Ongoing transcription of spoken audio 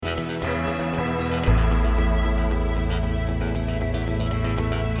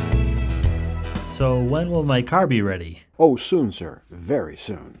So when will my car be ready? Oh, soon, sir. Very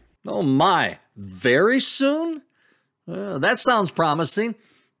soon. Oh my, very soon? That sounds promising.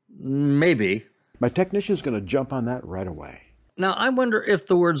 Maybe. My technician's going to jump on that right away. Now, I wonder if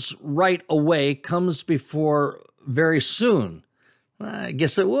the words right away comes before very soon. I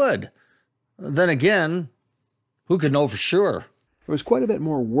guess it would. Then again, who could know for sure? It was quite a bit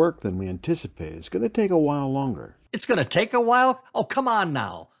more work than we anticipated. It's going to take a while longer. It's going to take a while? Oh, come on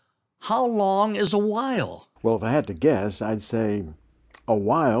now. How long is a while? Well, if I had to guess, I'd say a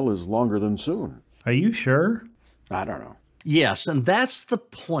while is longer than soon. Are you sure? I don't know. Yes, and that's the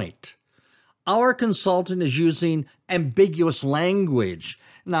point. Our consultant is using ambiguous language.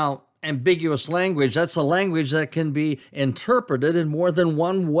 Now, ambiguous language, that's a language that can be interpreted in more than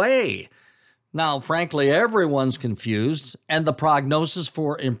one way. Now, frankly, everyone's confused, and the prognosis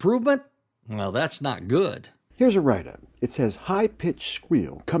for improvement, well, that's not good. Here's a write-up. It says high-pitched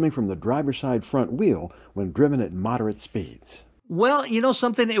squeal coming from the driver's side front wheel when driven at moderate speeds. Well, you know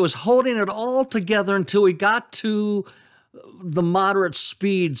something? It was holding it all together until we got to the moderate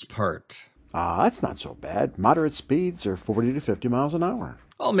speeds part. That's not so bad. Moderate speeds are 40 to 50 miles an hour.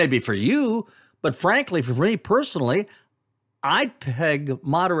 Oh, maybe for you, but frankly, for me personally, I'd peg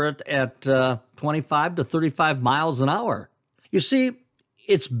moderate at 25 to 35 miles an hour. You see,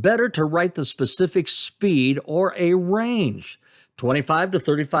 it's better to write the specific speed or a range. 25 to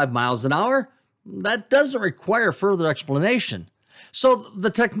 35 miles an hour, that doesn't require further explanation. So the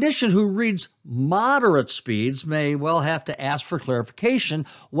technician who reads moderate speeds may well have to ask for clarification,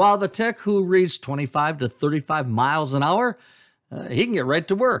 while the tech who reads 25 to 35 miles an hour, he can get right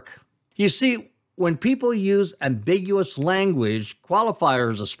to work. You see, when people use ambiguous language,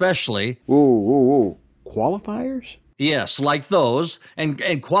 qualifiers especially... Ooh. Qualifiers? Yes, like those. And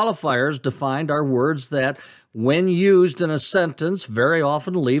qualifiers defined are words that, when used in a sentence, very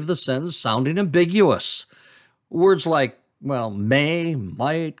often leave the sentence sounding ambiguous. Words like, well, may,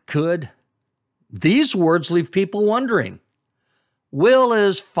 might, could. These words leave people wondering. Will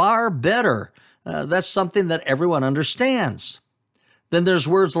is far better. That's something that everyone understands. Then there's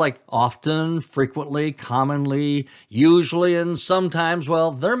words like often, frequently, commonly, usually, and sometimes.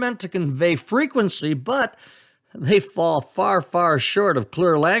 Well, they're meant to convey frequency, but they fall far, far short of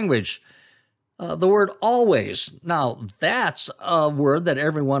clear language. The word always, now that's a word that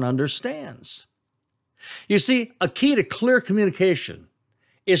everyone understands. You see, a key to clear communication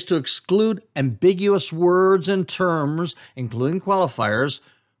is to exclude ambiguous words and terms, including qualifiers,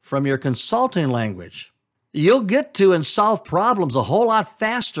 from your consulting language. You'll get to and solve problems a whole lot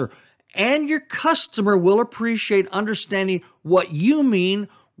faster, and your customer will appreciate understanding what you mean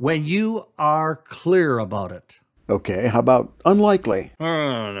when you are clear about it. Okay, how about unlikely? Oh,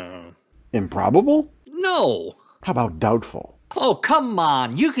 no. Improbable? No. How about doubtful? Oh, come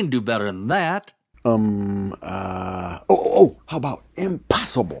on. You can do better than that. How about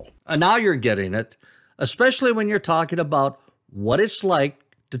impossible? Now you're getting it, especially when you're talking about what it's like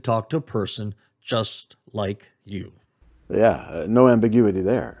to talk to a person just like you. Yeah, no ambiguity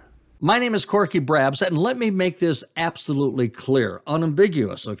there. My name is Corky Brabs, and let me make this absolutely clear,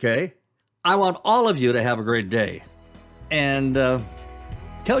 unambiguous, okay? I want all of you to have a great day. And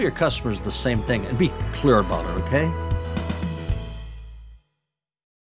tell your customers the same thing and be clear about it, okay?